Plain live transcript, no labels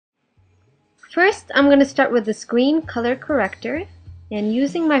First, I'm going to start with this green color corrector, and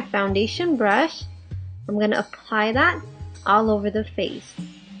using my foundation brush, I'm going to apply that all over the face.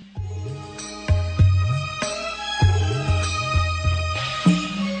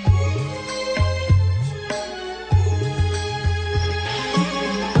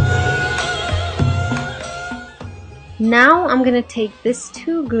 Now I'm going to take these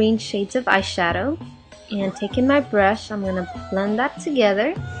two green shades of eyeshadow and taking my brush, I'm going to blend that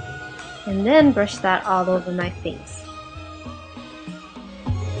together and then brush that all over my face.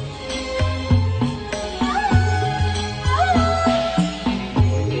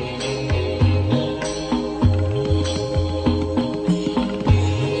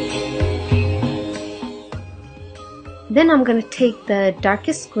 Then I'm going to take the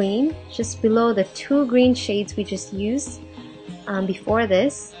darkest green just below the two green shades we just used before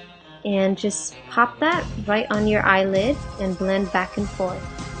this and just pop that right on your eyelid and blend back and forth.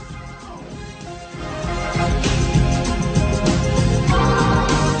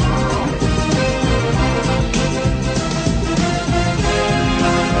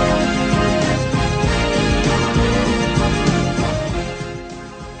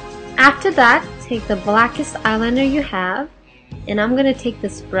 After that, take the blackest eyeliner you have, and I'm going to take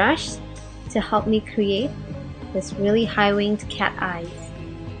this brush to help me create this really high-winged cat eyes.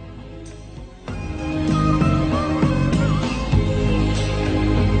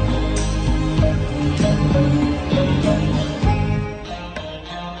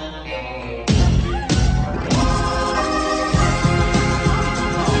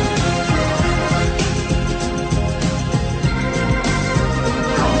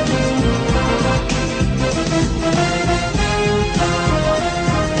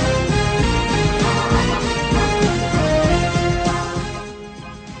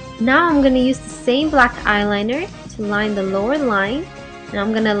 Now I'm going to use the same black eyeliner to line the lower line, and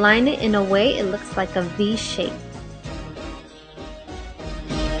I'm going to line it in a way it looks like a V shape.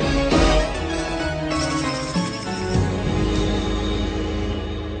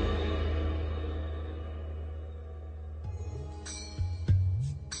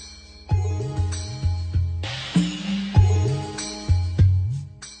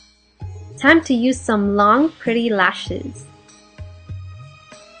 Time to use some long, pretty lashes.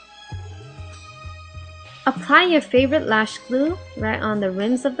 Apply your favorite lash glue right on the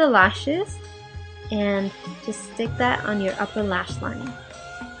rims of the lashes and just stick that on your upper lash line.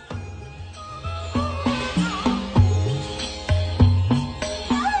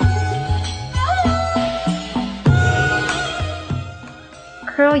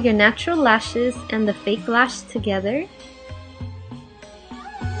 Curl your natural lashes and the fake lash together.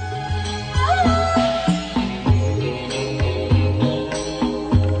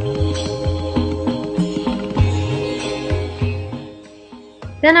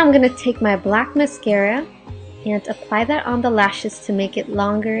 Then I'm going to take my black mascara and apply that on the lashes to make it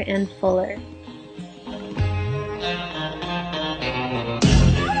longer and fuller.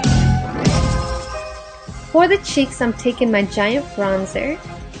 For the cheeks, I'm taking my giant bronzer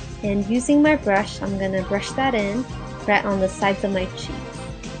and using my brush, I'm going to brush that in right on the sides of my cheeks.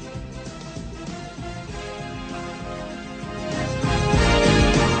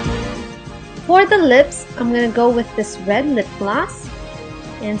 For the lips, I'm going to go with this red lip gloss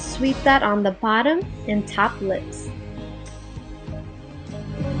and sweep that on the bottom and top lips.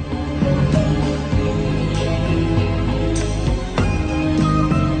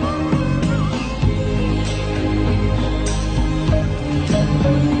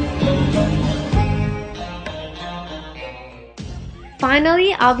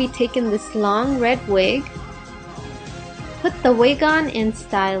 Finally, I'll be taking this long red wig, put the wig on and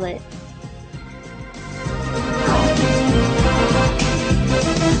style it.